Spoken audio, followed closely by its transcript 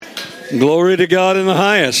Glory to God in the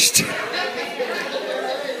highest.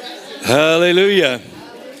 Hallelujah.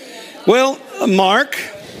 Well, Mark,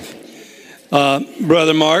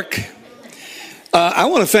 Brother Mark, I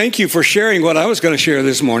want to thank you for sharing what I was going to share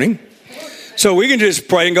this morning. So we can just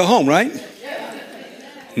pray and go home, right?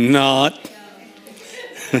 Not.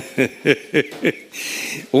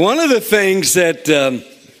 One of the things that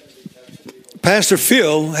Pastor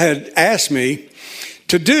Phil had asked me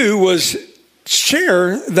to do was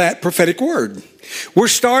share that prophetic word. We're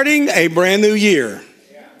starting a brand new year,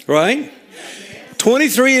 right?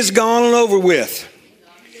 23 is gone and over with.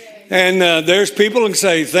 And there's people that can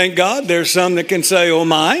say, thank God. There's some that can say, oh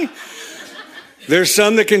my. There's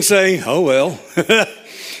some that can say, oh well.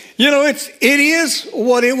 It is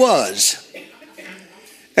what it was.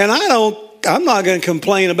 And I'm not going to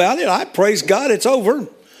complain about it. I praise God it's over.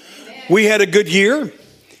 We had a good year.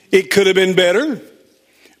 It could have been better,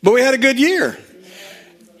 but we had a good year.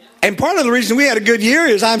 And part of the reason we had a good year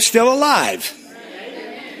is I'm still alive.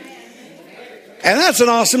 And that's an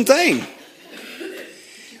awesome thing.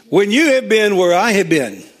 When you have been where I have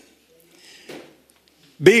been,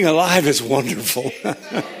 being alive is wonderful.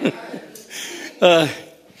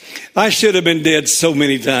 I should have been dead so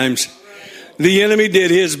many times. The enemy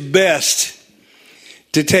did his best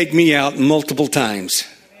to take me out multiple times.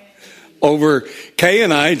 Kay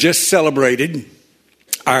and I just celebrated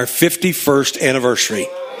our 51st anniversary.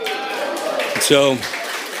 So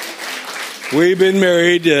we've been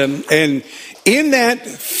married, and in that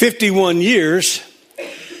 51 years,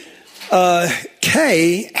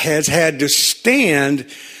 Kay has had to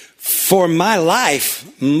stand for my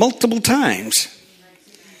life multiple times.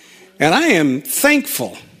 And I am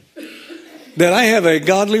thankful that I have a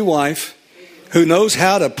godly wife who knows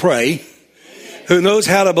how to pray, who knows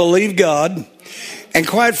how to believe God, and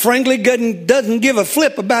quite frankly doesn't give a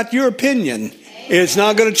flip about your opinion. It's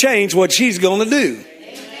not going to change what she's going to do.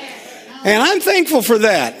 And I'm thankful for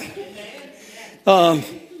that.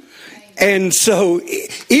 And so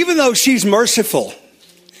even though she's merciful,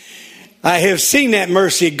 I have seen that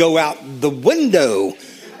mercy go out the window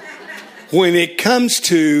when it comes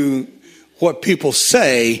to what people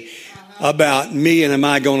say about me and am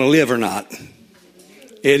I going to live or not.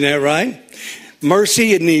 Isn't that right?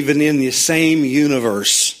 Mercy isn't even in the same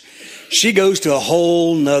universe. She goes to a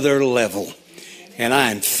whole nother level. And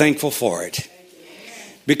I am thankful for it.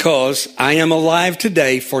 Because I am alive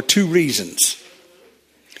today for two reasons.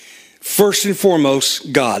 First and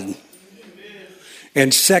foremost, God.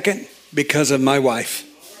 And second, because of my wife.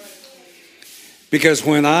 Because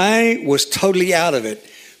when I was totally out of it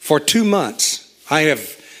for 2 months, I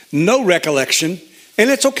have no recollection. And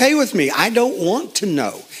it's okay with me. I don't want to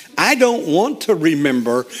know. I don't want to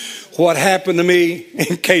remember what happened to me.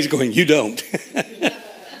 And Kay's going, you don't.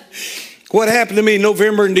 What happened to me in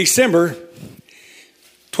November and December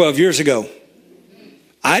 12 years ago?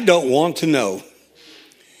 I don't want to know.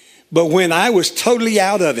 But when I was totally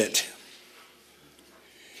out of it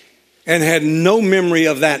and had no memory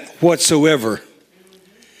of that whatsoever,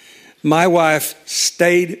 my wife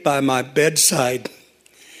stayed by my bedside.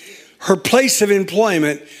 Her place of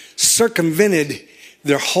employment circumvented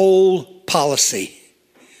their whole policy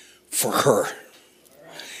for her.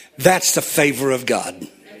 That's the favor of God.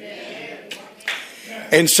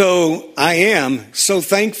 And so I am so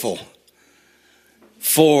thankful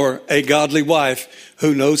for a godly wife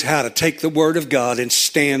who knows how to take the word of God and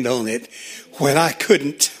stand on it when I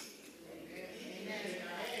couldn't.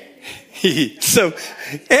 So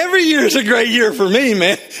every year is a great year for me,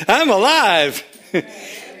 man. I'm alive.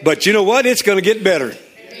 But you know what? It's going to get better.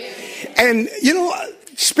 And,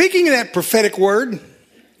 speaking of that prophetic word,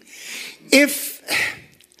 now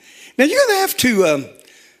you're going to have to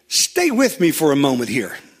stay with me for a moment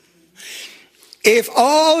here. If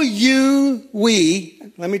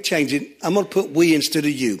let me change it. I'm going to put we instead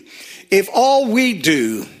of you. If all we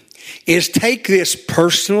do is take this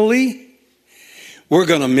personally, we're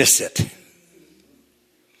going to miss it.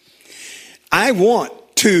 I want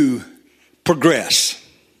to progress.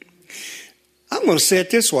 I'm going to say it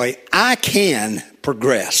this way. I can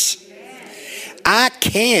progress. I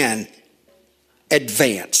can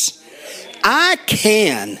advance. I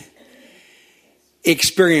can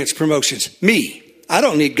experience promotions. Me, I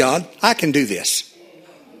don't need God. I can do this.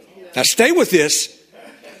 Now stay with this.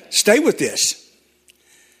 Stay with this.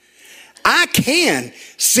 I can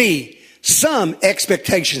see some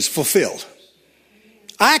expectations fulfilled.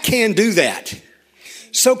 I can do that.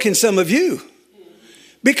 So can some of you.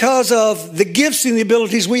 Because of the gifts and the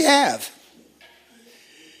abilities we have.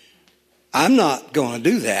 I'm not going to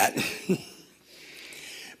do that.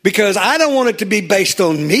 Because I don't want it to be based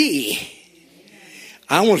on me.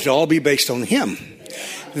 I want it to all be based on him.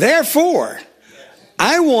 Therefore,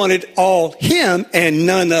 I want it all him and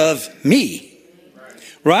none of me.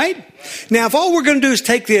 Right? Now, if all we're going to do is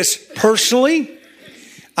take this personally,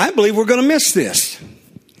 I believe we're going to miss this.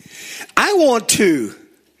 I want to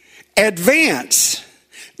advance.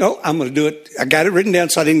 No, I'm going to do it. I got it written down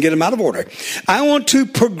so I didn't get them out of order. I want to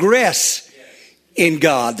progress in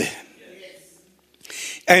God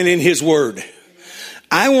and in his word.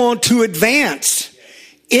 I want to advance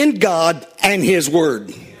in God and his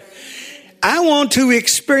word. I want to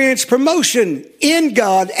experience promotion in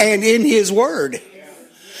God and in his word.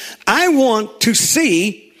 I want to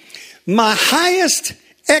see my highest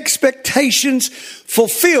expectations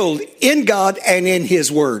fulfilled in God and in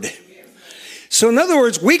his word. So in other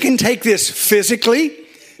words, we can take this physically,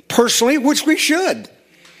 personally, which we should.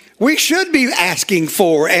 We should be asking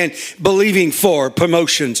for and believing for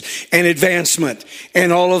promotions and advancement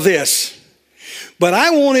and all of this. But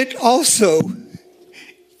I want it also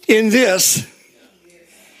in this.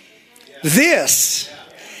 This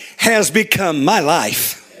has become my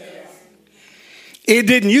life. It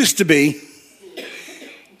didn't used to be.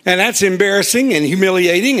 And that's embarrassing and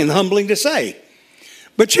humiliating and humbling to say.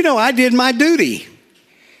 But you know, I did my duty.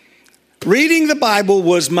 Reading the Bible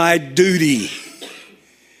was my duty.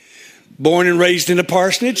 Born and raised in a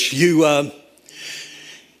parsonage, you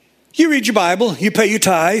read your Bible, you pay your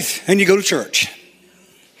tithe, and you go to church.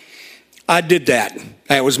 I did that.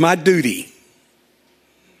 That was my duty.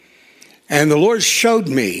 And the Lord showed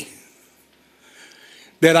me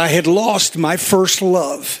that I had lost my first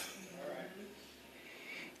love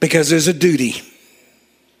because there's a duty.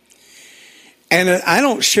 And I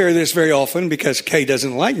don't share this very often because Kay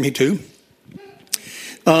doesn't like me to.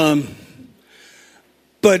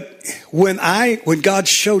 But when God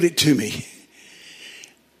showed it to me,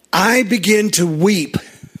 I began to weep.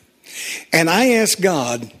 And I asked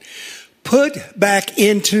God, put back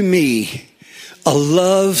into me a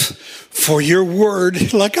love for your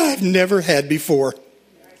word like I've never had before.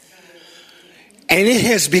 And it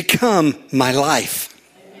has become my life.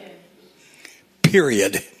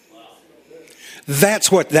 Period.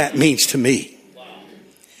 That's what that means to me.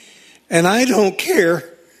 And I don't care.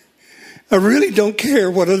 I really don't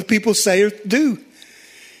care what other people say or do.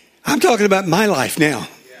 I'm talking about my life now.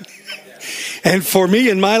 And for me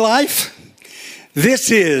in my life,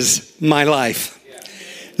 this is my life.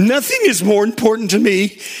 Nothing is more important to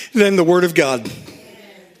me than the Word of God.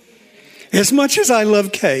 As much as I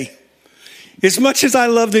love Kay, as much as I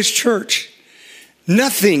love this church,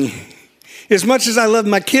 nothing, as much as I love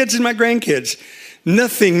my kids and my grandkids,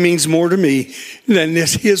 nothing means more to me than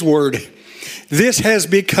his word. This has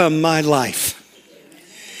become my life.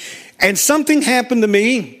 And something happened to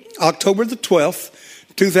me October the 12th,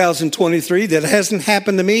 2023, that hasn't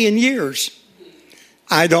happened to me in years.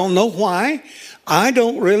 I don't know why. I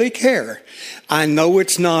don't really care. I know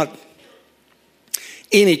it's not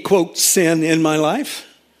any, quote, sin in my life.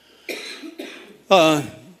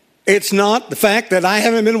 It's not the fact that I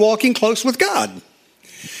haven't been walking close with God.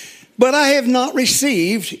 But I have not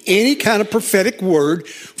received any kind of prophetic word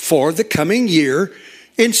for the coming year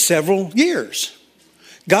in several years.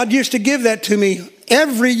 God used to give that to me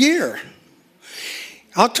every year.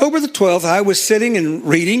 October the 12th, I was sitting and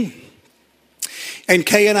reading. And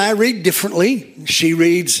Kay and I read differently. She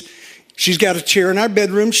reads, she's got a chair in our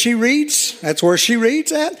bedroom. She reads. That's where she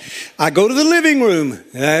reads at. I go to the living room.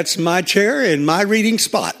 That's my chair and my reading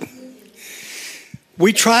spot.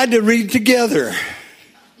 We tried to read together.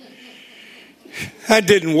 That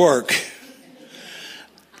didn't work.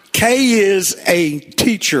 Kay is a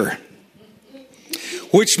teacher,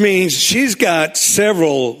 which means she's got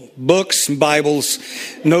several books and Bibles,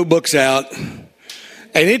 notebooks out, and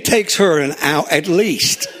it takes her an hour, at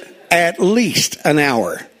least an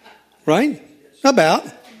hour, right? About,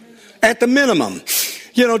 at the minimum,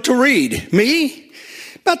 to read. Me,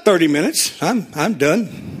 about 30 minutes. I'm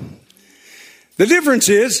done. The difference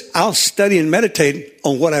is I'll study and meditate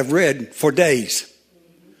on what I've read for days.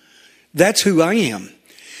 That's who I am.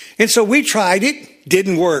 And so we tried it.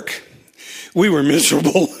 Didn't work. We were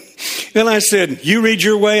miserable. And I said, you read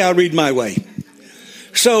your way, I'll read my way.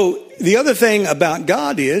 So the other thing about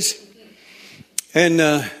God is,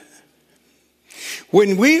 and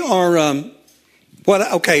when we are,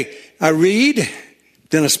 I read,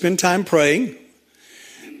 then I spend time praying,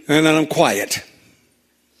 and then I'm quiet.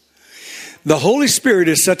 The Holy Spirit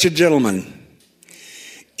is such a gentleman.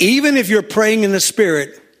 Even if you're praying in the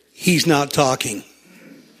Spirit, He's not talking.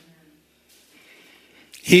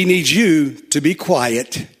 He needs you to be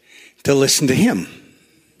quiet to listen to Him.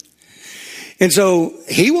 And so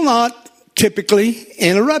He will not typically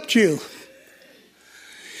interrupt you.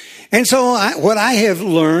 And so what I have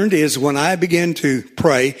learned is when I begin to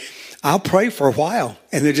pray, I'll pray for a while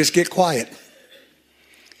and then just get quiet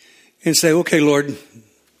and say, okay, Lord,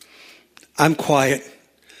 I'm quiet.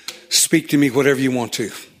 Speak to me whatever you want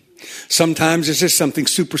to. Sometimes it's just something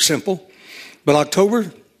super simple. But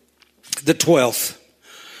October the 12th,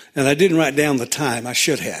 and I didn't write down the time, I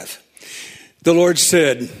should have. The Lord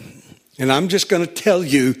said, and I'm just going to tell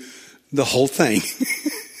you the whole thing.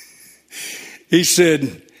 He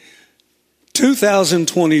said,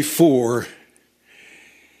 2024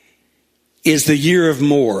 is the year of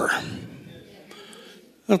more.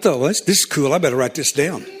 I thought, well, this is cool. I better write this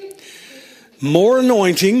down. More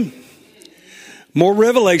anointing, more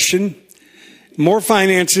revelation, more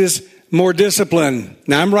finances, more discipline.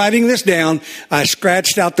 Now I'm writing this down. I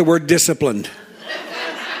scratched out the word disciplined.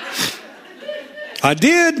 I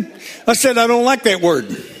did. I said, I don't like that word.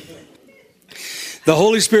 The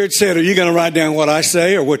Holy Spirit said, are you going to write down what I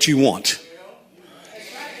say or what you want?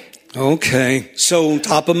 Okay. So on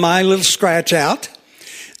top of my little scratch out,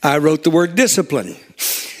 I wrote the word discipline.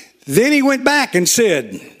 Then he went back and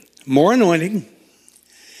said, more anointing,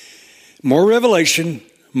 more revelation,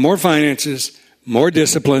 more finances, more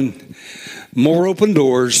discipline, more open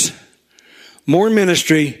doors, more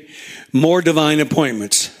ministry, more divine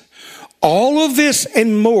appointments. All of this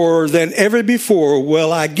and more than ever before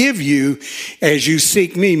will I give you as you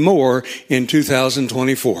seek me more in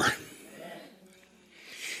 2024.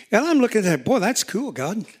 And I'm looking at that, boy, that's cool,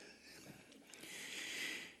 God.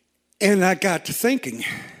 And I got to thinking,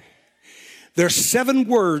 there's 7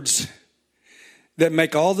 words that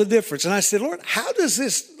make all the difference. And I said, Lord, how does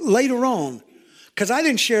this later on? Because I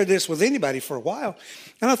didn't share this with anybody for a while.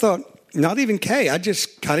 And I thought, not even Kay. I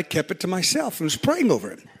just kind of kept it to myself and was praying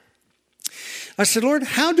over it. I said, Lord,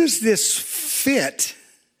 how does this fit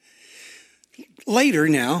later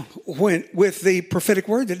now with the prophetic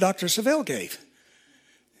word that Dr. Savelle gave?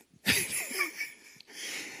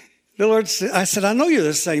 The Lord said, I said, I know you're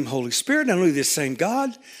the same Holy Spirit. I know you're the same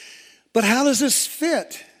God. But how does this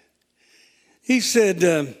fit? He said,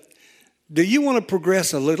 do you want to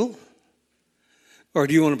progress a little? Or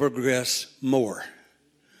do you want to progress more?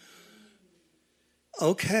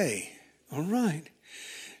 Okay. All right.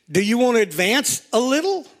 Do you want to advance a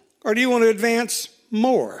little? Or do you want to advance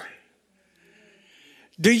more?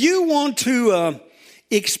 Do you want to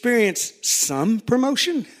experience some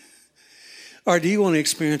promotion? Or do you want to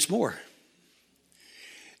experience more?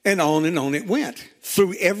 And on it went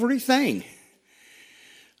through everything.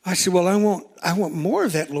 I said, well, I want more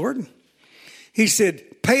of that, Lord. He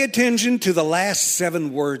said, pay attention to the last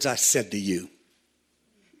 7 words I said to you.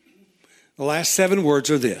 The last 7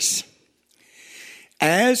 words are this.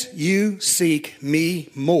 As you seek me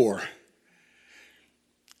more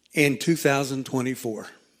in 2024.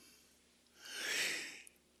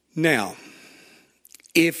 Now,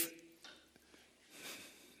 let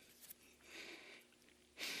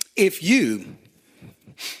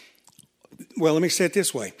me say it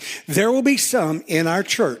this way. There will be some in our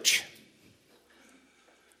church,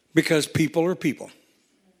 because people are people,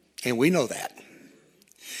 and we know that.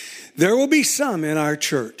 There will be some in our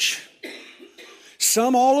church,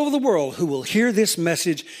 some all over the world, who will hear this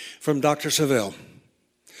message from Dr. Savelle,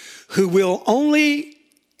 who will only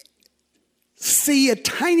see a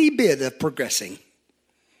tiny bit of progressing,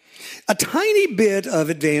 a tiny bit of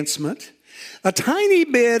advancement, a tiny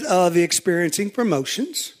bit of experiencing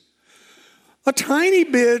promotions, a tiny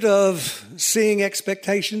bit of seeing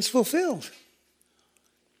expectations fulfilled.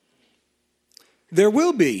 There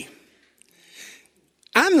will be.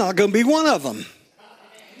 I'm not going to be one of them.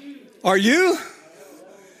 Are you?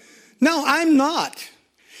 No, I'm not.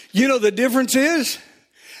 You know, the difference is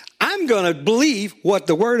I'm going to believe what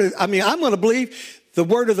the word I'm going to believe the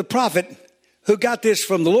word of the prophet who got this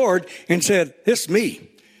from the Lord and said, this is me.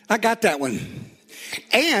 I got that one.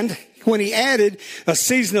 And when he added a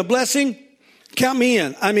season of blessing, count me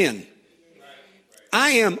in. I'm in. I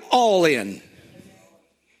am all in.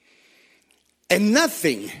 And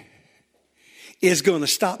nothing is going to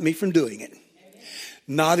stop me from doing it.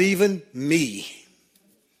 Not even me.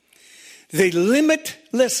 The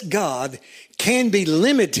limitless God can be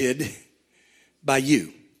limited by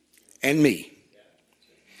you and me.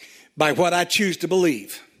 By what I choose to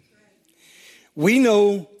believe. We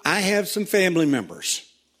know I have some family members.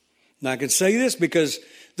 Now I can say this because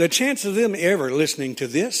the chance of them ever listening to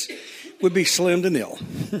this would be slim to nil.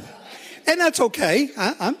 And that's okay.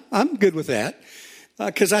 I'm good with that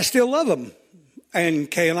because I still love them. And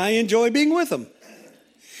Kay and I enjoy being with them.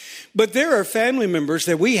 But there are family members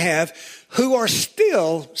that we have who are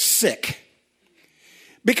still sick.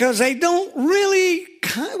 Because they don't really,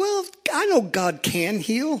 well, I know God can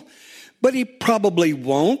heal, but he probably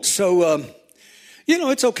won't. So,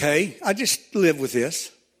 it's okay. I just live with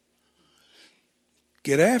this.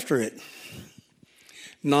 Get after it.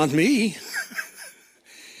 Not me.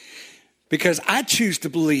 Because I choose to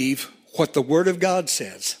believe what the Word of God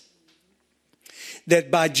says.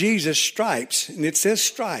 That by Jesus' stripes, and it says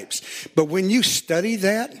stripes, but when you study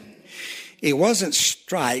that, it wasn't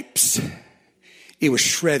stripes, it was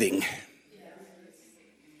shredding.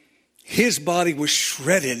 His body was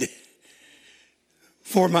shredded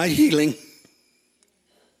for my healing.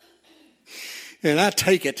 And I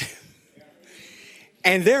take it.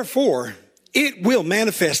 And therefore, it will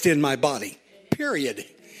manifest in my body. Period.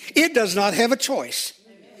 It does not have a choice.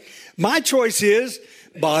 My choice is,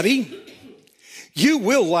 body, you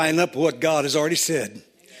will line up what God has already said.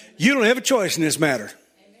 You don't have a choice in this matter.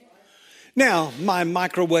 Now, my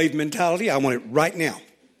microwave mentality, I want it right now.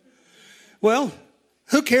 Well,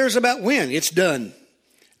 who cares about when? It's done.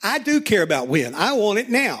 I do care about when. I want it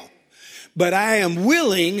now. But I am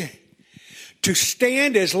willing to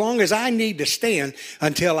stand as long as I need to stand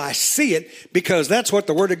until I see it, because that's what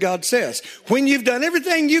the Word of God says. When you've done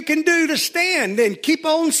everything you can do to stand, then keep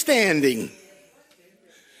on standing.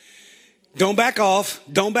 Don't back off.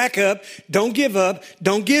 Don't back up. Don't give up.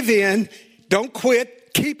 Don't give in. Don't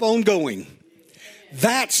quit. Keep on going.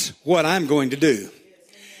 That's what I'm going to do.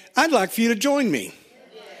 I'd like for you to join me.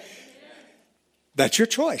 That's your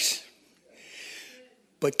choice.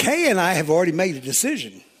 But Kay and I have already made a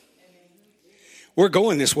decision. We're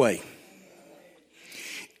going this way.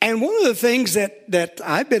 And one of the things that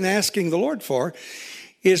I've been asking the Lord for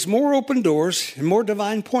is more open doors and more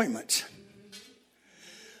divine appointments.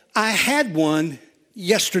 I had one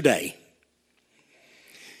yesterday.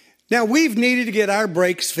 Now, we've needed to get our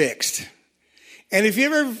brakes fixed. And if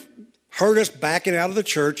you ever heard us backing out of the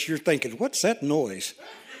church, you're thinking, what's that noise?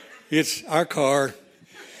 It's our car.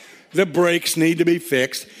 The brakes need to be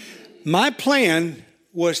fixed. My plan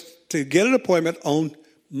was to get an appointment on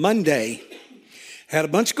Monday. Had a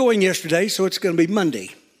bunch going yesterday, so it's going to be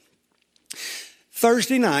Monday.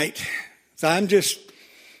 Thursday night,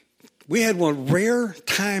 we had one rare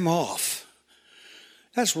time off.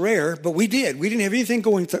 That's rare, but we did. We didn't have anything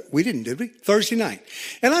going. We didn't, did we? Thursday night.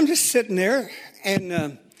 And I'm just sitting there, and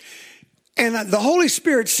the Holy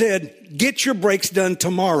Spirit said, get your brakes done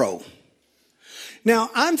tomorrow. Now,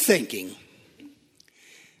 I'm thinking,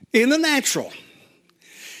 in the natural,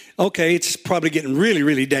 okay, it's probably getting really,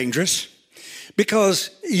 really dangerous, because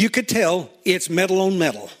you could tell it's metal on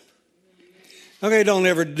metal. Okay, don't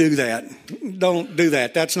ever do that. Don't do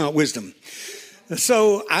that. That's not wisdom.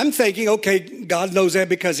 So I'm thinking, okay, God knows that,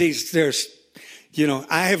 because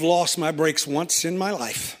I have lost my brakes once in my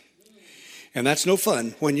life. And that's no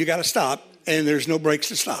fun when you got to stop and there's no brakes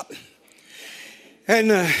to stop.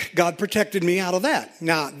 And God protected me out of that.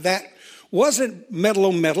 Now, that wasn't metal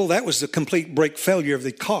on metal. That was the complete brake failure of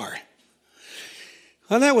the car.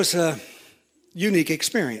 And that was a unique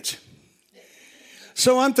experience.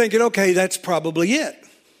 So I'm thinking, okay, that's probably it.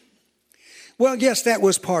 Well, yes, that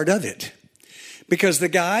was part of it. Because the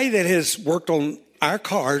guy that has worked on our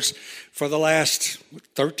cars for the last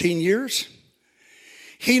 13 years,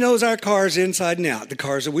 he knows our cars inside and out, the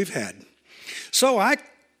cars that we've had. So I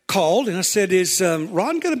called and I said, is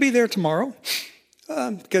Ron going to be there tomorrow?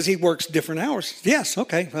 Because he works different hours. Yes,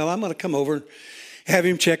 okay. Well, I'm going to come over and have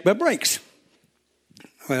him check my brakes.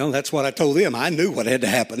 Well, that's what I told him. I knew what had to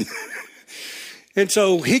happen. And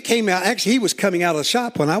so he came out. Actually, he was coming out of the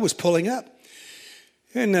shop when I was pulling up.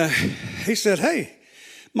 And he said, hey,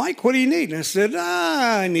 Mike, what do you need? And I said,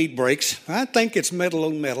 I need brakes. I think it's metal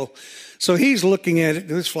on metal. So he's looking at it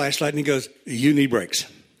with his flashlight and he goes, you need brakes.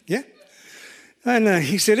 Yeah. And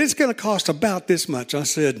he said, it's going to cost about this much. I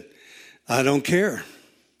said, I don't care.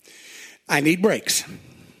 I need brakes.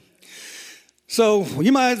 So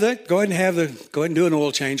you might go ahead and do an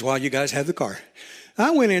oil change while you guys have the car.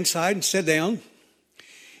 I went inside and sat down.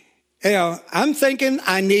 I'm thinking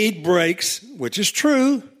I need brakes, which is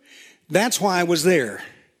true. That's why I was there.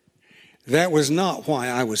 That was not why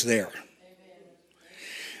I was there.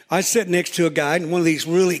 I sat next to a guy in one of these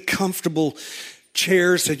really comfortable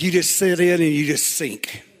chairs that you just sit in and you just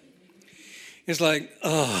sink. It's like,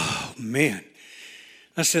 oh, man.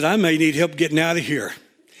 I said, I may need help getting out of here.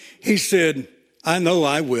 He said, I know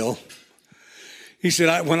I will. He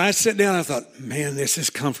said, when I sat down, I thought, man, this is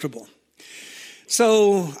comfortable.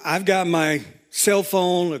 So I've got my cell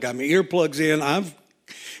phone, I've got my earplugs in. I'm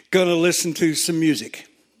going to listen to some music.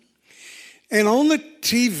 And on the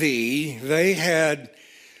TV, they had,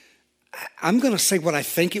 I'm going to say what I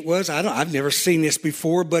think it was. I've never seen this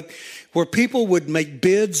before, but where people would make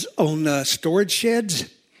bids on storage sheds.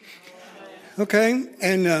 Okay.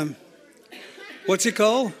 And what's it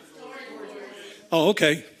called? Oh,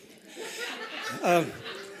 okay.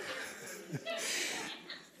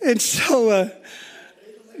 And so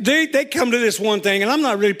they come to this one thing, and I'm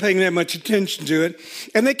not really paying that much attention to it.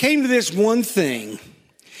 And they came to this one thing,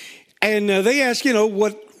 and they asked,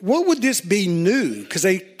 what would this be new? Because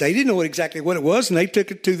they didn't know exactly what it was, and they took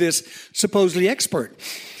it to this supposedly expert.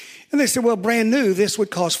 And they said, well, brand new, this would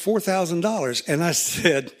cost $4,000. And I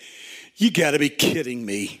said, you got to be kidding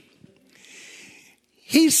me.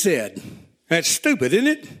 He said, that's stupid, isn't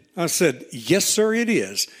it? I said, yes, sir, it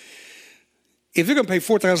is. If you're going to pay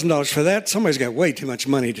 $4,000 for that, somebody's got way too much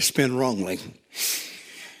money to spend wrongly.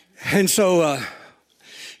 And so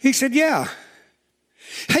he said, yeah.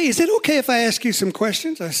 Hey, is it okay if I ask you some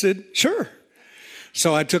questions? I said, sure.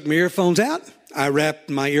 So I took my earphones out. I wrapped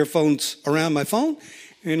my earphones around my phone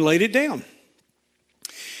and laid it down.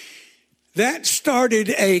 That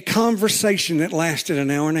started a conversation that lasted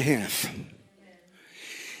an hour and a half.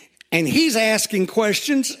 And he's asking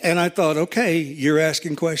questions, and I thought, okay, you're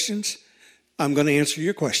asking questions. I'm going to answer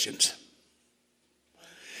your questions.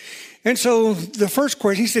 And so the first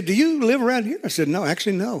question, he said, do you live around here? I said, no.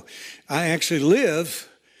 I actually live,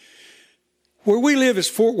 where we live is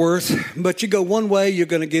Fort Worth, but you go one way, you're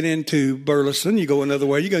going to get into Burleson. You go another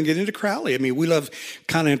way, you're going to get into Crowley. I mean, we live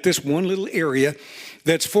kind of at this one little area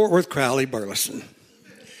that's Fort Worth, Crowley, Burleson.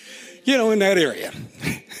 In that area.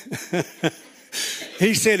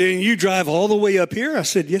 He said, and you drive all the way up here? I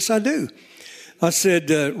said, yes, I do. I said,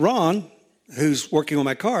 Ron, who's working on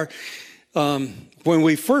my car, when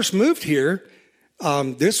we first moved here,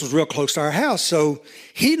 this was real close to our house, so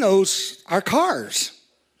he knows our cars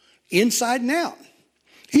inside and out.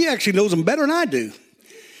 He actually knows them better than I do.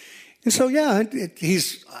 And so,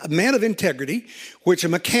 he's a man of integrity, which a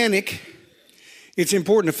mechanic, it's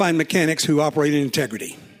important to find mechanics who operate in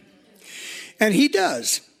integrity. And he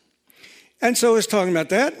does. And so I was talking about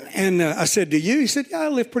that, and I said, do you? He said, yeah, I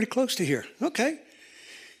live pretty close to here. Okay.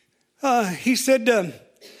 He said,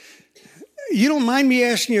 you don't mind me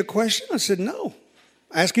asking you a question? I said, no.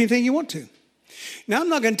 Ask anything you want to. Now, I'm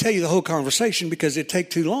not going to tell you the whole conversation because it'd take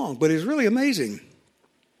too long, but it's really amazing.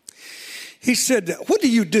 He said, what do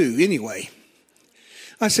you do anyway?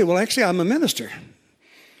 I said, well, actually, I'm a minister.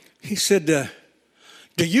 He said,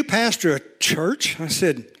 do you pastor a church? I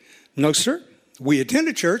said, no, sir. We attend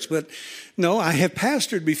a church, but no, I have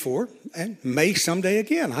pastored before and may someday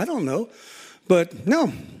again. I don't know. But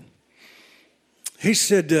no. He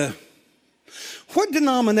said, what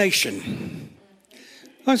denomination?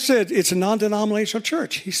 I said, it's a non-denominational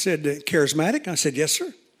church. He said, charismatic? I said, yes,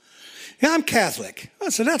 sir. Yeah, I'm Catholic. I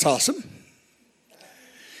said, that's awesome.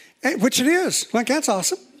 Which it is. That's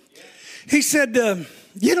awesome. He said,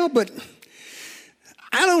 but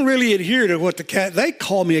I don't really adhere to what they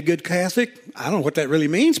call me a good Catholic. I don't know what that really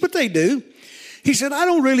means, but they do. He said, I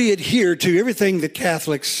don't really adhere to everything that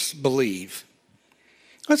Catholics believe.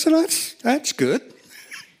 I said, that's good.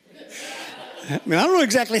 I mean, I don't know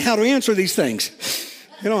exactly how to answer these things.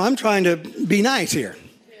 I'm trying to be nice here.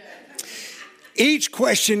 Each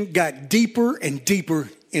question got deeper and deeper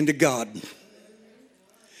into God.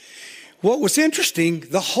 What was interesting,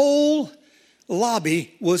 the whole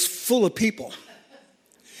lobby was full of people.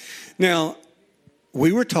 Now,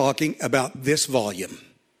 we were talking about this volume.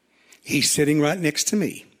 He's sitting right next to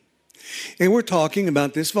me. And we're talking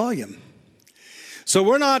about this volume. So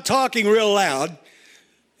we're not talking real loud.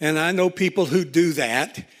 And I know people who do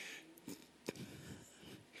that.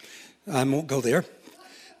 I won't go there.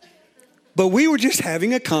 But we were just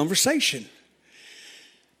having a conversation.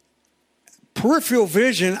 Peripheral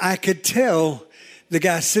vision, I could tell the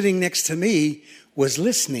guy sitting next to me was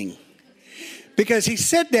listening. Because he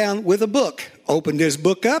sat down with a book, opened his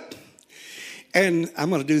book up, and I'm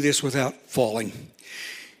going to do this without falling.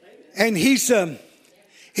 And he's got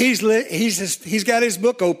his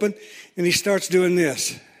book open, and he starts doing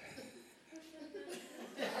this.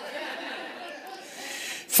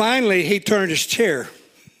 Finally, he turned his chair,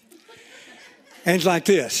 and it's like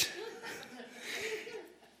this.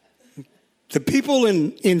 The people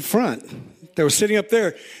in front that were sitting up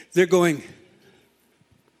there, they're going.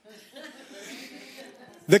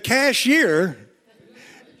 The cashier,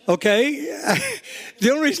 okay,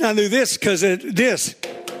 the only reason I knew this because this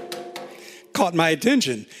caught my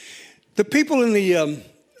attention. The people in the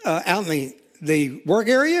out in the work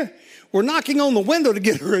area were knocking on the window to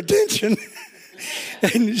get her attention,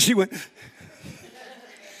 and she went.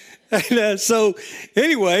 And so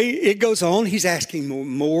anyway, it goes on. He's asking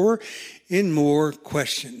more and more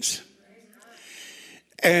questions.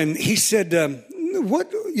 And he said,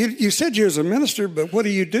 "What you said you was a minister, but what do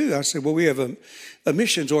you do?" I said, "Well, we have a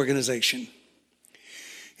missions organization."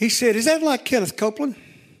 He said, "Is that like Kenneth Copeland?"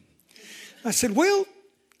 I said, "Well,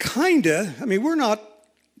 kinda. I mean, we're not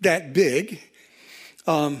that big.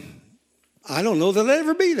 I don't know that I'll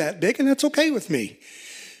ever be that big, and that's okay with me.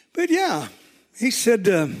 But yeah," he said,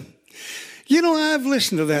 "I've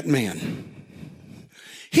listened to that man.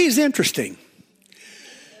 He's interesting."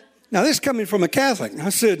 Now, this coming from a Catholic. I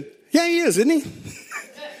said, "Yeah, he is, isn't he?"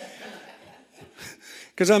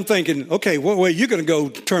 Because I'm thinking, okay, what way you're going to go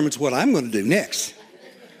determines what I'm going to do next.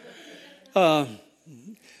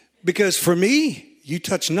 Because for me, you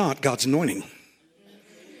touch not God's anointing.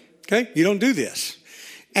 Okay? You don't do this.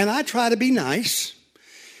 And I try to be nice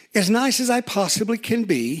as I possibly can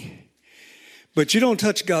be, but you don't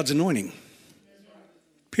touch God's anointing.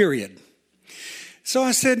 Period. So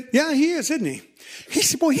I said, "Yeah, he is, isn't he?" He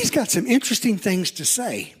said, "Boy, he's got some interesting things to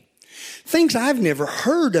say. Things I've never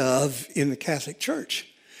heard of in the Catholic Church."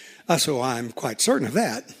 I said, "Well, I'm quite certain of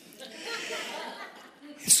that."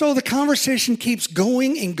 So the conversation keeps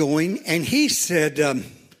going and going, and he said,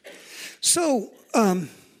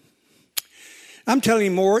 I'm telling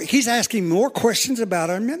him more. He's asking more questions about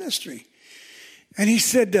our ministry. And he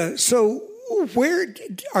said, "So where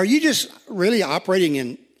are you just really operating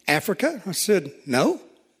in Africa?" I said, No,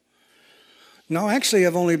 actually,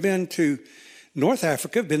 I've only been to North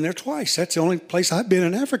Africa. I've been there twice. That's the only place I've been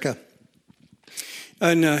in Africa.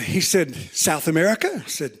 And he said, "South America?" I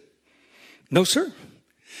said, "No, sir."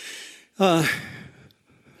 "Well,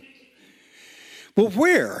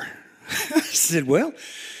 where?" I said, "Well,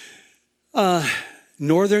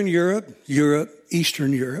 Northern Europe,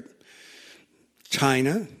 Eastern Europe,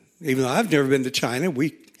 China." Even though I've never been to China,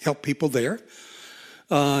 we help people there.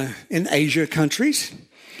 In Asia countries.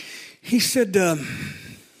 He said,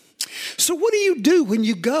 "So what do you do when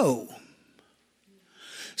you go?"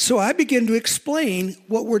 So I began to explain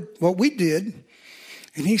what we did.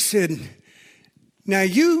 And he said, "Now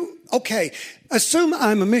assume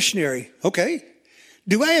I'm a missionary. Okay.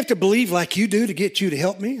 Do I have to believe like you do to get you to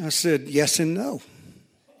help me?" I said, "Yes and no."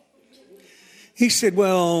 He said,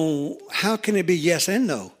 "Well, how can it be yes and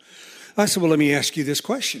no?" I said, "Well, let me ask you this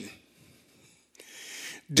question.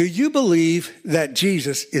 Do you believe that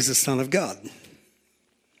Jesus is the Son of God?"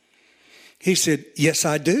 He said, "Yes,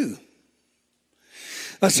 I do."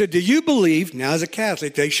 I said, "Do you believe," now as a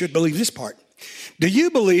Catholic, they should believe this part. "Do you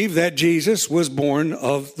believe that Jesus was born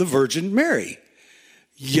of the Virgin Mary?"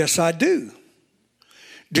 "Yes, I do."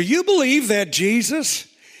 "Do you believe that Jesus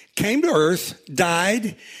came to earth,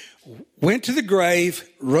 died, went to the grave,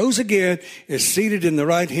 rose again, is seated in the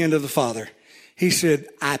right hand of the Father?" He said,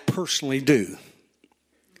 "I personally do."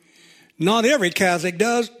 Not every Catholic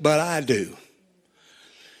does, but I do.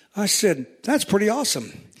 I said, "That's pretty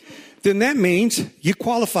awesome. Then that means you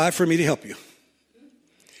qualify for me to help you.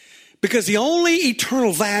 Because the only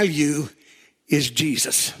eternal value is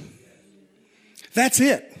Jesus. That's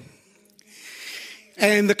it."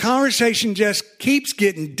 And the conversation just keeps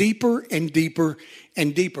getting deeper and deeper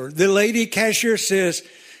and deeper. The lady cashier says,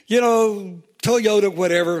 Toyota,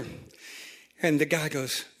 whatever. And the guy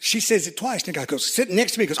goes, she says it twice. And the guy goes, sitting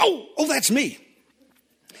next to me, goes, oh, that's me.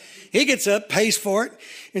 He gets up, pays for it.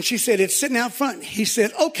 And she said, "It's sitting out front." He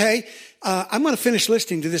said, "Okay, I'm going to finish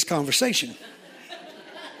listening to this conversation."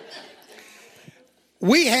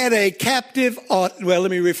 We had a captive, let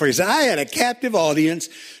me rephrase. I had a captive audience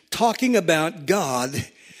talking about God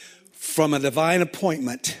from a divine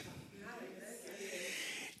appointment.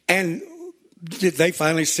 And they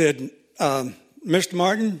finally said, "Mr.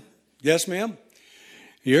 Martin," "Yes, ma'am."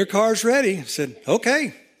 "Your car's ready." I said,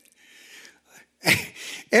 "Okay."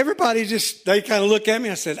 Everybody they kind of look at me.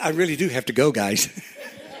 I said, "I really do have to go, guys."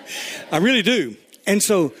 I really do. And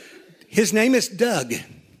so his name is Doug.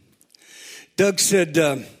 Doug said,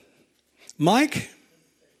 "Mike,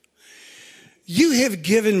 you have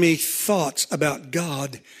given me thoughts about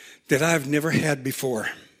God that I've never had before.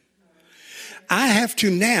 I have to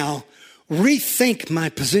now rethink my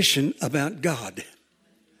position about God."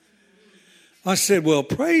 I said, "Well,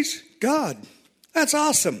 praise God. That's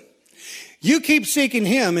awesome. You keep seeking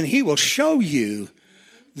him and he will show you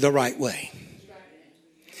the right way.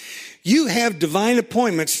 You have divine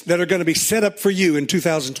appointments that are going to be set up for you in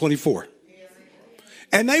 2024.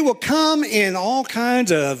 And they will come in all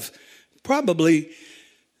kinds of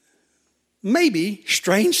maybe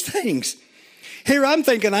strange things. Here I'm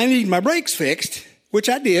thinking I need my brakes fixed, which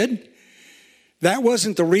I did. That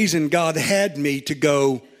wasn't the reason God had me to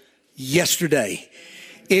go yesterday.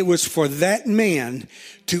 It was for that man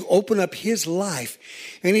to open up his life.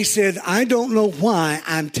 And he said, "I don't know why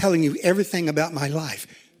I'm telling you everything about my life.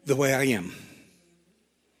 the way I am?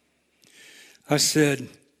 I said,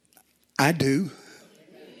 I do.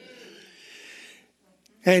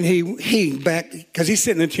 And he back, because he's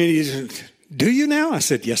sitting in the chair, he said, do you now? I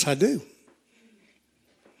said, yes, I do.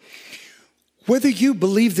 Whether you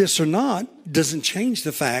believe this or not doesn't change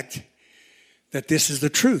the fact that this is the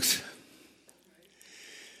truth.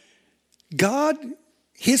 God,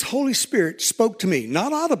 His Holy Spirit spoke to me,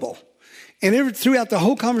 not audible. And throughout the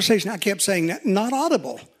whole conversation, I kept saying that, not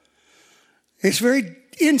audible. It's very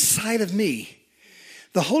inside of me.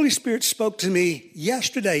 The Holy Spirit spoke to me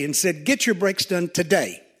yesterday and said, get your brakes done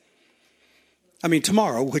today. I mean,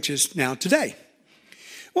 tomorrow, which is now today.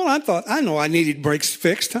 Well, I thought, I know I needed brakes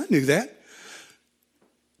fixed. I knew that.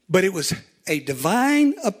 But it was a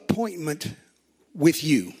divine appointment with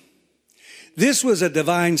you. This was a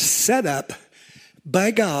divine setup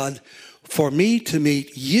by God for me to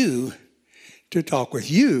meet you, to talk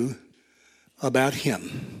with you about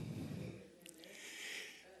Him.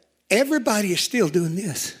 Everybody is still doing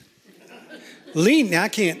this. Now I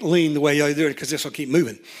can't lean the way y'all do it because this will keep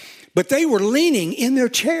moving. But they were leaning in their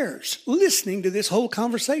chairs, listening to this whole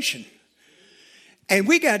conversation. And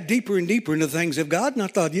we got deeper and deeper into the things of God. And I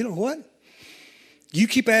thought, you know what? You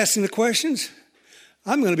keep asking the questions,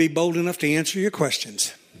 I'm going to be bold enough to answer your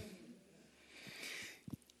questions.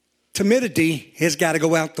 Timidity has got to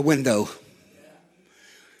go out the window.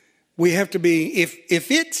 We have to be, if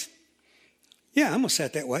it's, yeah, I'm going to say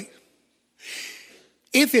it that way.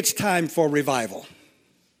 If it's time for revival,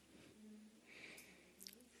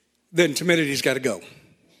 then timidity's got to go.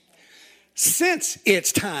 Since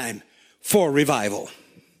it's time for revival,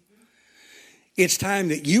 it's time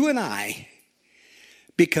that you and I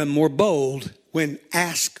become more bold when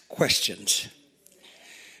asked questions.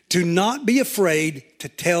 Do not be afraid to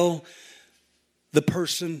tell the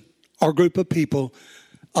person or group of people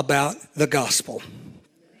about the gospel.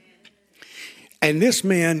 And this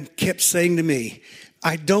man kept saying to me,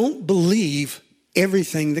 I don't believe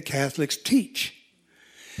everything the Catholics teach.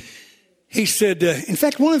 He said, in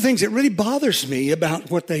fact, one of the things that really bothers me about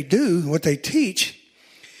what they do, what they teach,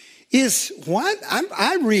 is why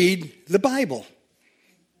I read the Bible.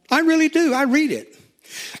 I really do. I read it.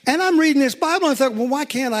 And I'm reading this Bible and I thought, well, why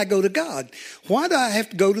can't I go to God? Why do I have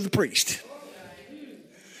to go to the priest?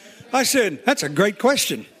 I said, that's a great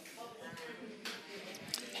question.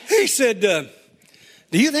 He said,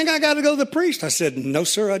 do you think I got to go to the priest? I said, no,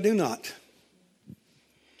 sir, I do not.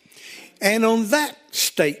 And on that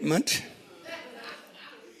statement,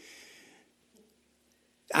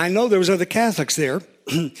 I know there was other Catholics there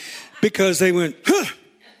because they went, huh,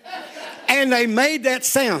 and they made that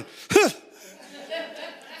sound, huh.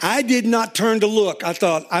 I did not turn to look. I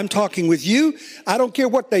thought, I'm talking with you. I don't care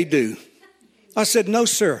what they do. I said, no,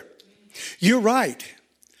 sir, you're right.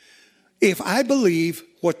 If I believe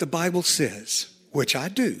what the Bible says, which I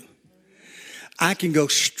do, I can go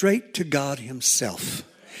straight to God Himself.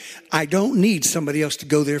 I don't need somebody else to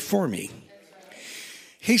go there for me.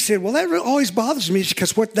 He said, well, that always bothers me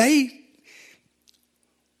because what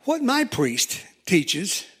my priest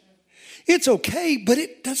teaches, it's okay, but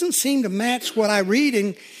it doesn't seem to match what I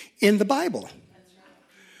read in the Bible.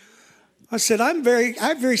 I said, I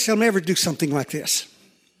very seldom ever do something like this.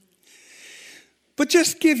 But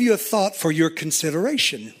just give you a thought for your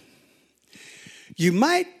consideration. You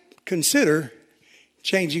might consider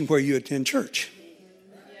changing where you attend church.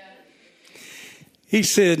 He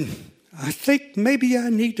said, I think maybe I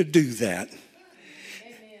need to do that.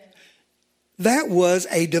 That was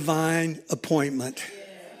a divine appointment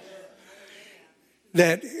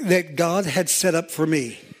that God had set up for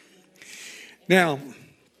me. Now,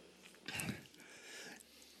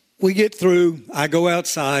 we get through, I go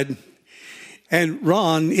outside, and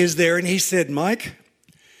Ron is there, and he said, Mike,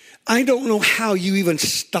 I don't know how you even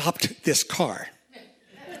stopped this car.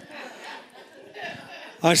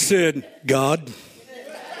 I said, God.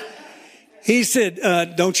 He said,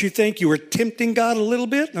 don't you think you were tempting God a little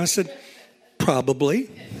bit? And I said, probably.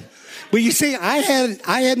 Well, you see, I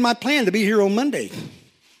had my plan to be here on Monday.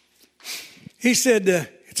 He said,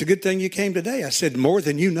 it's a good thing you came today. I said, more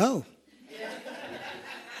than you know.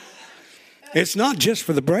 It's not just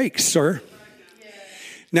for the brakes, sir.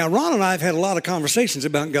 Now, Ron and I have had a lot of conversations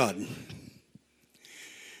about God.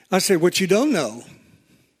 I said, what you don't know.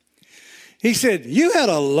 He said, you had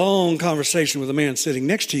a long conversation with a man sitting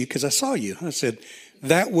next to you because I saw you. I said,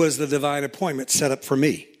 that was the divine appointment set up for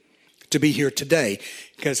me to be here today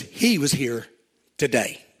because he was here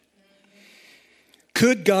today.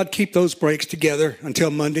 Could God keep those brakes together until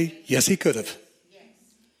Monday? Yes, He could have.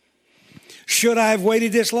 Should I have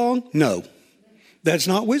waited this long? No. That's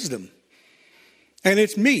not wisdom. And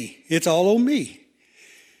it's me. It's all on me.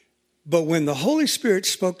 But when the Holy Spirit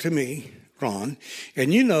spoke to me, Ron,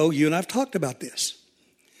 and you know, you and I've talked about this,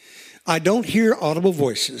 I don't hear audible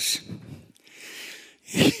voices.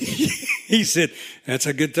 He said, that's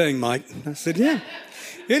a good thing, Mike. I said, yeah,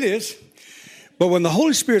 it is. But when the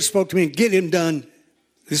Holy Spirit spoke to me and get him done,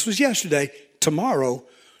 this was yesterday, tomorrow,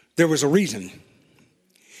 there was a reason.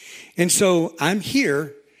 And so I'm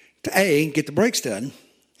here to A, get the breaks done,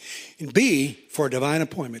 and B, for a divine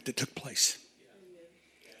appointment that took place.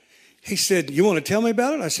 He said, you want to tell me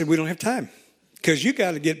about it? I said, we don't have time because you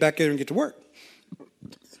got to get back there and get to work.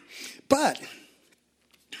 But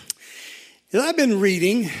I've been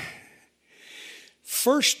reading not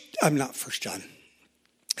First John,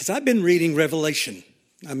 because I've been reading Revelation.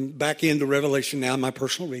 I'm back into Revelation now, my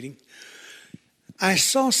personal reading. I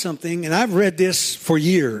saw something, and I've read this for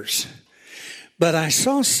years, but I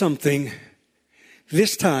saw something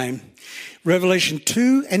this time, Revelation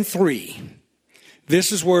 2 and 3.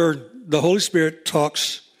 This is where the Holy Spirit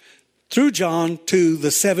talks through John to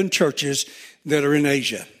the 7 churches that are in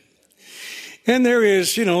Asia. And there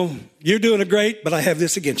is, you're doing great, but I have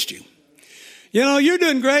this against you. You're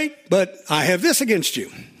doing great, but I have this against you.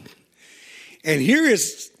 And here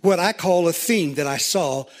is what I call a theme that I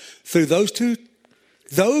saw through those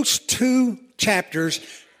two chapters,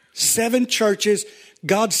 7 churches.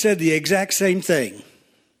 God said the exact same thing.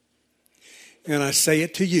 And I say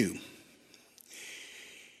it to you.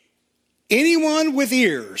 Anyone with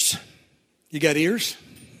ears, you got ears?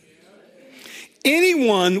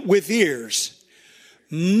 Anyone with ears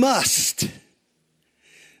must,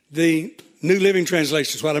 the New Living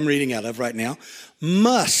Translation is what I'm reading out of right now,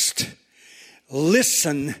 must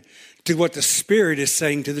listen to what the Spirit is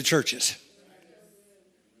saying to the churches.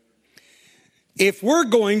 If we're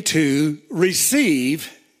going to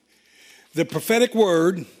receive the prophetic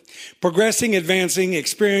word, progressing, advancing,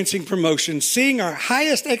 experiencing promotion, seeing our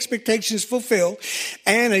highest expectations fulfilled,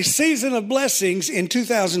 and a season of blessings in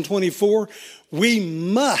 2024, we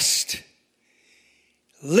must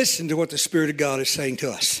listen to what the Spirit of God is saying to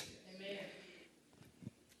us. Amen.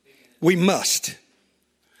 We must.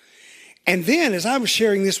 And then as I was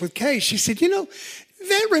sharing this with Kay, she said,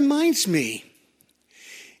 that reminds me.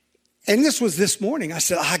 And this was this morning. I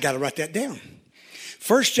said, I got to write that down.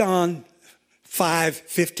 1 John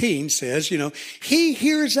 5:15 says, he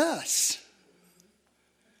hears us.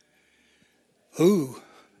 Ooh.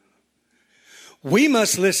 We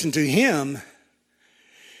must listen to him,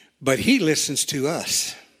 but he listens to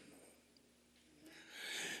us.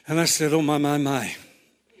 And I said, oh, my.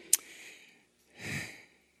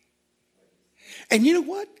 And you know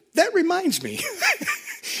what? That reminds me.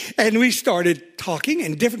 And we started talking,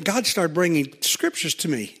 and God started bringing scriptures to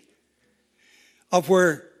me of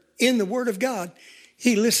where in the Word of God,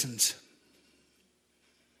 he listens.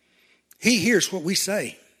 He hears what we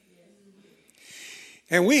say.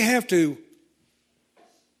 And we have to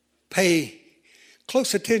pay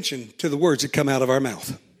close attention to the words that come out of our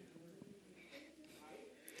mouth.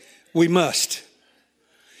 We must.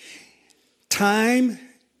 Time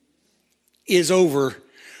is over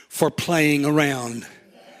for playing around.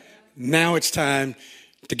 Now it's time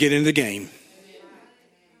to get in the game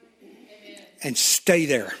and stay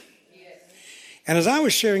there. And as I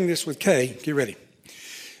was sharing this with Kay, get ready.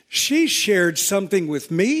 She shared something with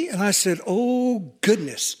me, and I said, oh,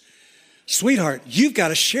 goodness. Sweetheart, you've got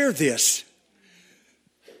to share this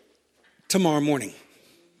tomorrow morning.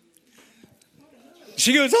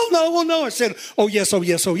 She goes, oh, no. I said, oh,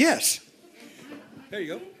 yes. There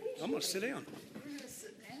you go. I'm going to sit down.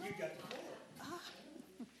 You got the floor.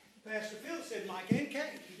 Pastor Phil said Mike and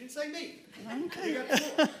Kay. He didn't say me. Okay. You got the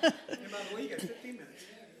floor. And by the way, you got 15 minutes.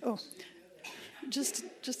 Oh,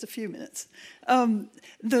 just a few minutes.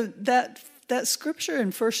 That scripture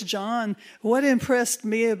in 1 John, what impressed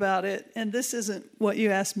me about it, and this isn't what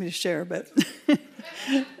you asked me to share, but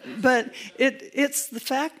it's the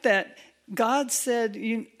fact that God said,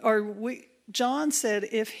 John said,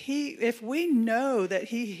 if we know that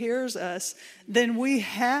he hears us, then we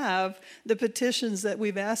have the petitions that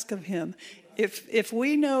we've asked of him. If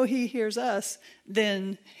we know he hears us,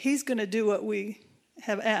 then he's going to do what we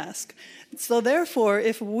have asked. So therefore,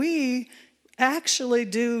 if we actually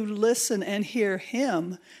do listen and hear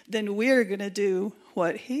him, then we're going to do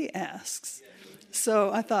what he asks.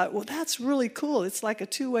 So I thought, well, that's really cool. It's like a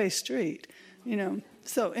two-way street,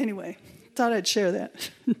 So anyway, thought I'd share that.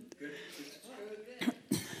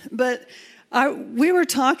 But we were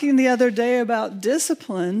talking the other day about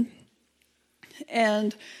discipline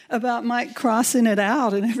and about Mike crossing it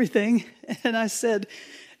out and everything. And I said,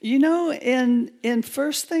 in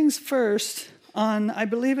First Things First, on, I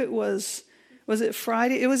believe it was it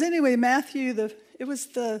Friday? It was anyway, Matthew, it was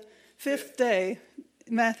the fifth day,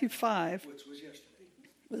 Matthew 5. Which was yesterday.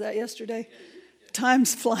 Was that yesterday?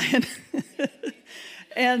 Time's flying.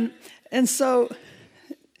 and so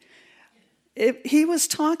he was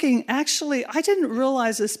talking, actually, I didn't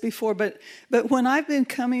realize this before, but when I've been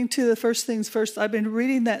coming to the First Things First, I've been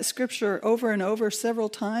reading that scripture over and over several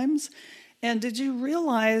times. And did you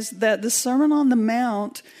realize that the Sermon on the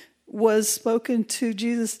Mount was spoken to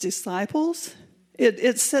Jesus' disciples?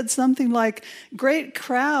 It said something like, great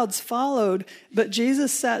crowds followed, but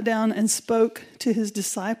Jesus sat down and spoke to his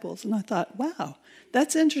disciples. And I thought, wow,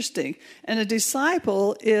 that's interesting. And a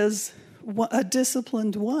disciple is a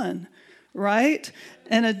disciplined one, right?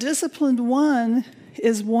 And a disciplined one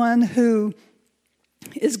is one who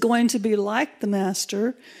is going to be like the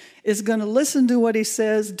master, is going to listen to what he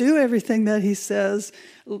says, do everything that he says,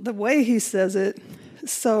 the way he says it.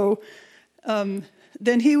 So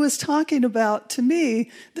then he was talking about, to me,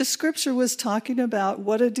 the scripture was talking about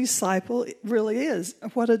what a disciple really is,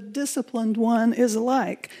 what a disciplined one is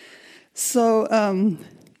like. So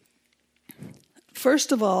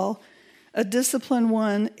first of all, a disciplined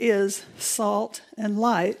one is salt and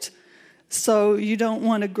light. So you don't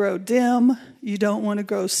want to grow dim, you don't want to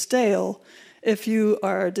grow stale if you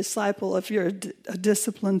are a disciple, if you're a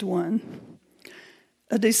disciplined one.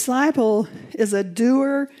 A disciple is a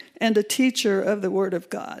doer and a teacher of the Word of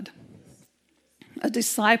God. A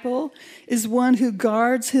disciple is one who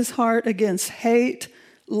guards his heart against hate,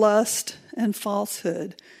 lust, and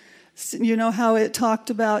falsehood. You know how it talked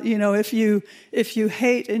about, if you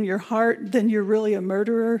hate in your heart, then you're really a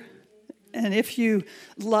murderer. And if you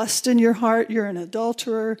lust in your heart, you're an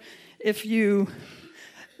adulterer. If you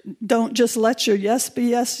don't just let your yes be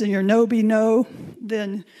yes and your no be no,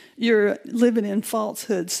 then you're living in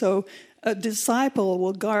falsehood. So a disciple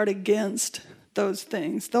will guard against those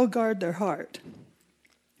things. They'll guard their heart.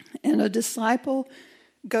 And a disciple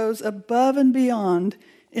goes above and beyond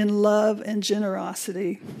in love and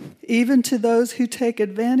generosity, even to those who take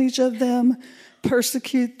advantage of them,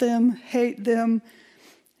 persecute them, hate them.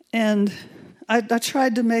 And I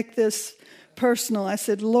tried to make this personal. I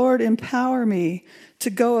said, Lord, empower me to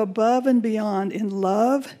go above and beyond in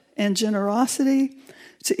love and generosity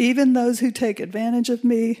to even those who take advantage of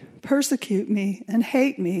me, persecute me, and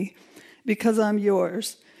hate me because I'm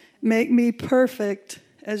yours. Make me perfect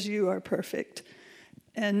as you are perfect.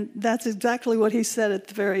 And that's exactly what he said at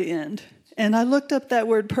the very end. And I looked up that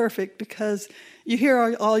word perfect because you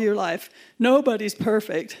hear all your life, nobody's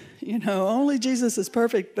perfect. Only Jesus is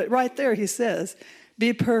perfect. But right there he says,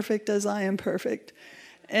 be perfect as I am perfect.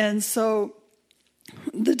 And so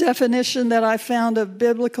the definition that I found of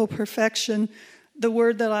biblical perfection, the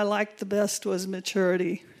word that I liked the best was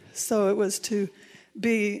maturity. So it was to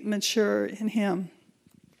be mature in him.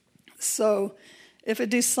 So if a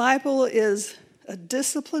disciple is a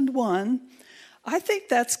disciplined one, I think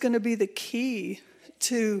that's going to be the key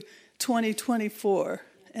to 2024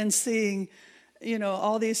 and seeing,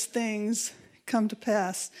 all these things come to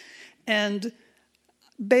pass. And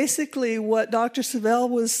basically what Dr. Savelle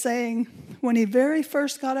was saying when he very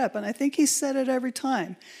first got up, and I think he said it every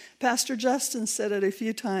time, Pastor Justin said it a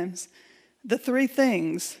few times, the three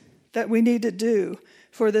things that we need to do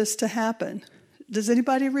for this to happen. Does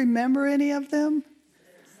anybody remember any of them?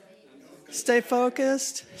 Stay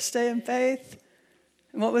focused, stay in faith.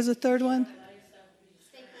 And what was the third one?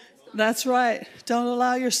 That's right. Don't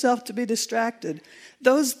allow yourself to be distracted.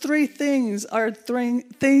 Those three things are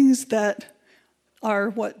things that are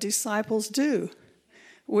what disciples do.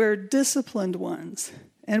 We're disciplined ones,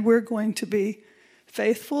 and we're going to be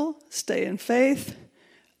faithful, stay in faith.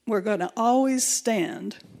 We're going to always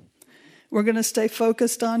stand. We're going to stay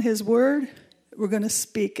focused on his word. We're going to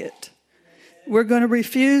speak it. We're going to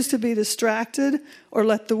refuse to be distracted or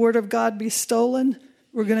let the word of God be stolen.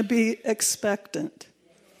 We're going to be expectant.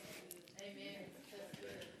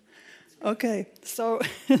 Okay, so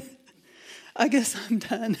I guess I'm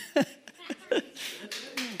done.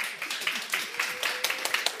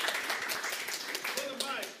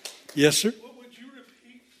 Yes, sir. Would you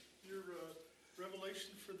repeat your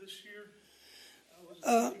revelation for this year?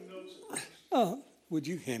 Would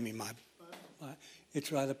you hand me my?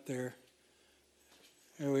 It's right up there.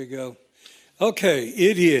 There we go. Okay,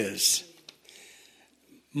 it is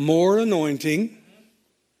more anointing,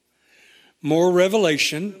 more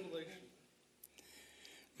revelation,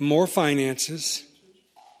 more finances,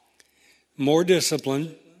 more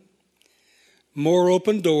discipline, more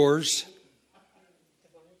open doors,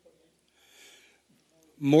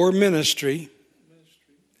 more ministry,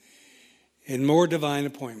 and more divine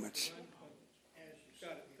appointments.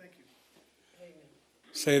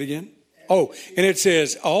 Say it again. Oh, and it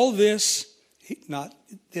says, all this Not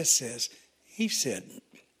this says, he said,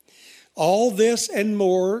 all this and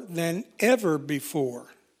more than ever before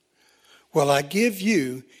will I give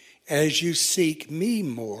you as you seek me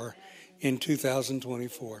more in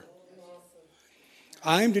 2024.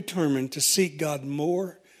 I am determined to seek God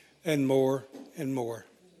more and more and more.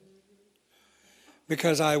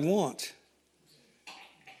 Because I will.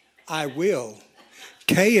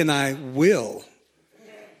 Kay and I will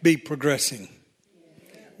be progressing.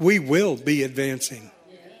 We will be advancing.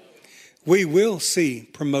 We will see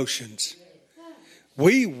promotions.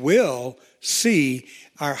 We will see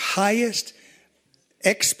our highest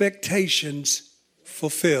expectations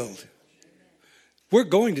fulfilled. We're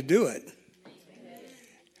going to do it.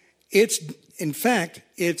 In fact,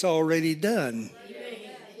 it's already done.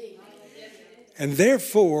 And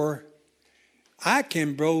therefore, I'll get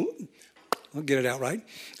it out right.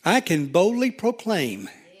 I can boldly proclaim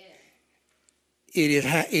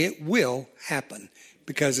it will happen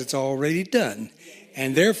because it's already done.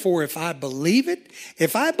 And therefore, if I believe it,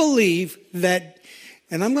 if I believe that,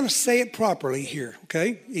 and I'm going to say it properly here,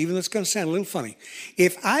 okay? Even though it's going to sound a little funny.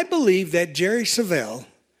 If I believe that Jerry Savelle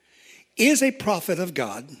is a prophet of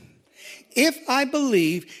God, if I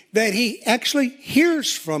believe that he actually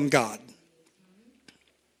hears from God,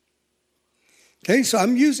 okay, so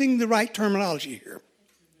I'm using the right terminology here.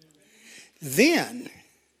 Then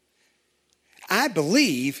I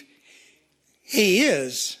believe he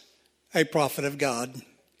is a prophet of God.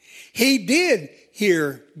 He did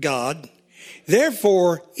hear God.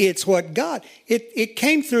 Therefore, it's what God, it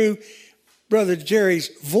came through Brother Jerry's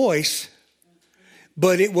voice,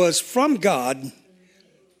 but it was from God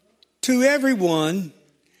to everyone.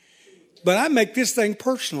 But I make this thing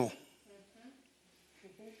personal.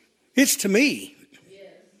 It's to me.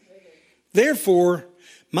 Therefore,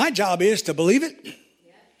 my job is to believe it,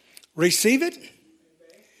 receive it,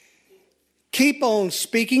 keep on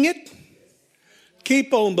speaking it,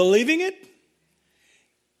 keep on believing it,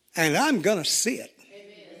 and I'm going to see it.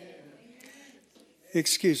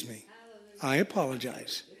 Excuse me. I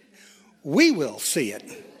apologize. We will see it.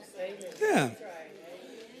 Yeah.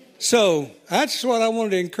 So that's what I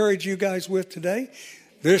wanted to encourage you guys with today.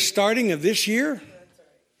 The starting of this year,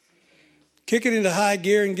 kick it into high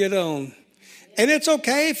gear and get on. And it's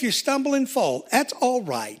okay if you stumble and fall. That's all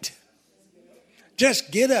right.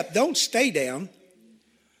 Just get up. Don't stay down.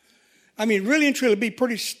 I mean, really and truly, it'd be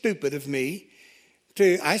pretty stupid of me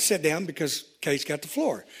I sit down because Kay's got the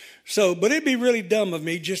floor. But it'd be really dumb of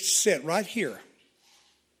me just to sit right here.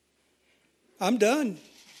 I'm done.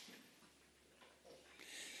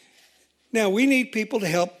 Now, we need people to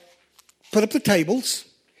help put up the tables,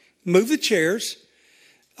 move the chairs.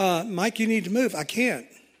 Mike, you need to move. I can't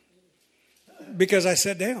because I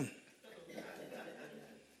sat down.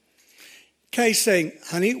 Kay's saying,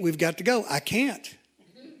 honey, we've got to go. I can't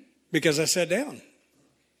because I sat down.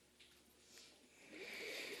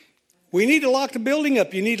 We need to lock the building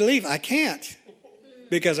up. You need to leave. I can't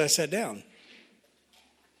because I sat down.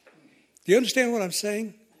 Do you understand what I'm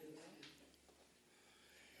saying?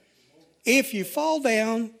 If you fall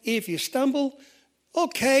down, if you stumble,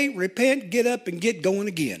 okay, repent, get up, and get going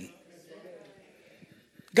again.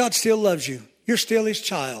 God still loves you. You're still his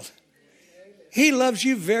child. He loves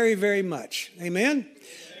you very, very much. Amen?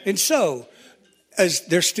 And so, as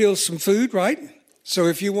there's still some food, right? So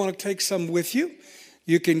if you want to take some with you,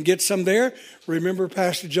 you can get some there. Remember,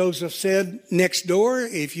 Pastor Joseph said next door,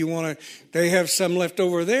 if you want to, they have some left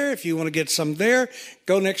over there. If you want to get some there,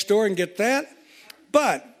 go next door and get that.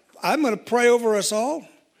 But I'm going to pray over us all,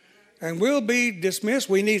 and we'll be dismissed.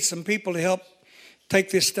 We need some people to help take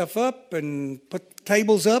this stuff up and put the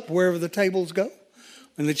tables up wherever the tables go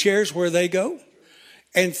and the chairs where they go.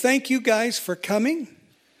 And thank you guys for coming.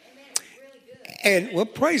 And well,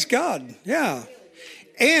 praise God. Yeah.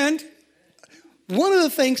 And one of the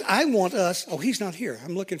things I want us, he's not here.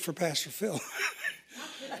 I'm looking for Pastor Phil.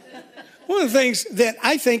 One of the things that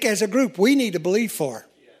I think as a group we need to believe for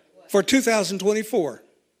 2024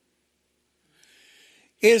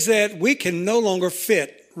 is that we can no longer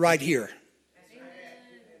fit right here.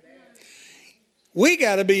 We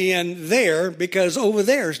got to be in there because over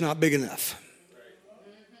there is not big enough.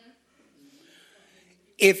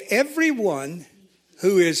 If everyone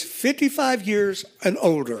who is 55 years and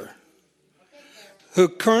older who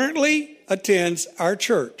currently attends our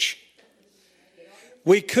church,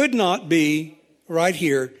 we could not be right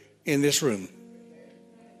here in this room.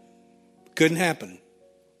 Couldn't happen.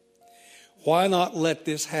 Why not let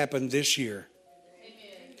this happen this year?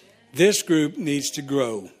 This group needs to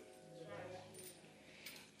grow.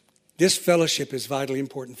 This fellowship is vitally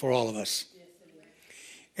important for all of us.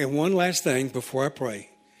 And one last thing before I pray.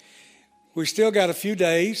 We still got a few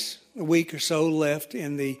days, a week or so left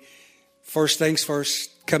in the First Things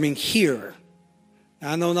First coming here.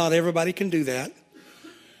 Now, I know not everybody can do that.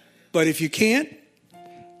 But if you can't,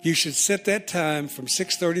 you should set that time from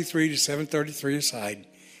 6:33 to 7:33 aside.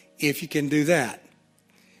 If you can do that,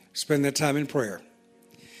 spend that time in prayer.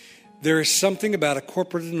 There is something about a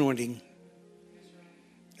corporate anointing.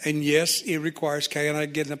 And yes, it requires Kay and I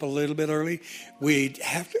getting up a little bit early. We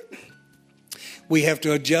have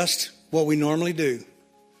to adjust what we normally do.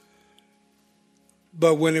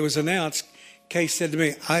 But when it was announced, Kay said to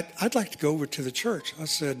me, I'd like to go over to the church. I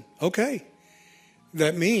said, okay.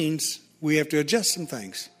 That means we have to adjust some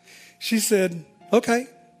things. She said, okay.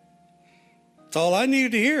 That's all I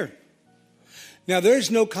needed to hear. Now, there's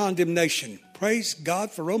no condemnation. Praise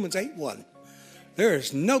God for Romans 8:1. There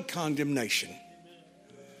is no condemnation.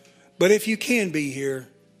 But if you can be here,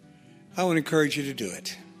 I want to encourage you to do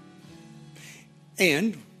it.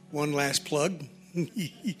 And one last plug.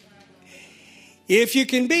 If you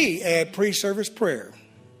can be at pre-service prayer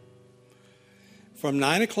from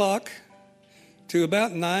 9 o'clock to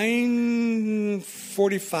about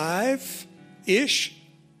 9:45-ish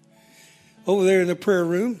over there in the prayer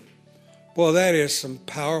room, boy, that is some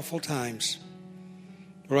powerful times.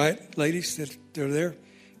 Right, ladies that are there?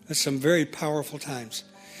 That's some very powerful times.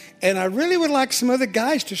 And I really would like some other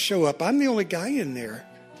guys to show up. I'm the only guy in there.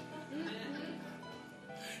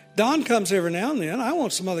 Don comes every now and then. I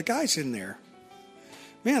want some other guys in there.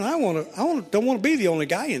 Man, don't want to be the only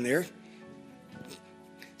guy in there.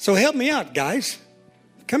 So help me out, guys.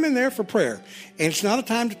 Come in there for prayer. And it's not a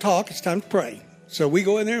time to talk, it's time to pray. So we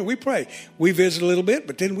go in there and we pray. We visit a little bit,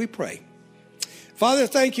 but then we pray. Father,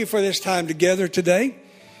 thank you for this time together today.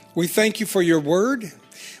 We thank you for your word,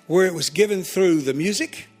 where it was given through the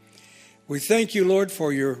music. We thank you, Lord,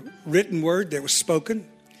 for your written word that was spoken,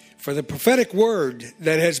 for the prophetic word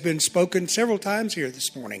that has been spoken several times here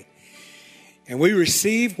this morning. And we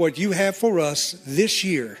receive what you have for us this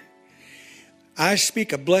year. I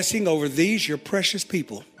speak a blessing over these, your precious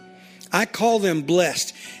people. I call them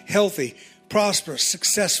blessed, healthy, prosperous,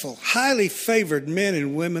 successful, highly favored men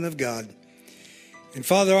and women of God. And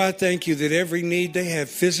Father, I thank you that every need they have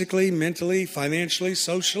physically, mentally, financially,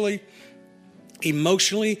 socially,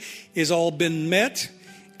 emotionally is all been met.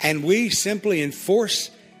 And we simply enforce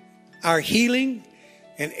our healing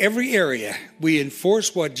in every area. We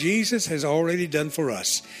enforce what Jesus has already done for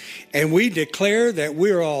us. And we declare that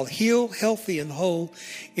we're all healed, healthy, and whole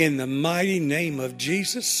in the mighty name of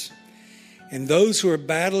Jesus. And those who are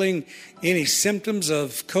battling any symptoms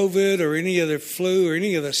of COVID or any other flu or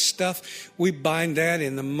any other stuff, we bind that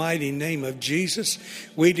in the mighty name of Jesus.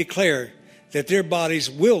 We declare that their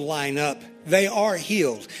bodies will line up. They are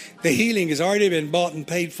healed. The healing has already been bought and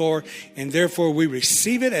paid for, and therefore we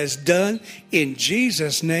receive it as done in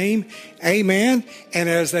Jesus' name. Amen. And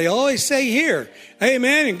as they always say here,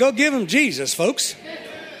 amen, and go give them Jesus, folks.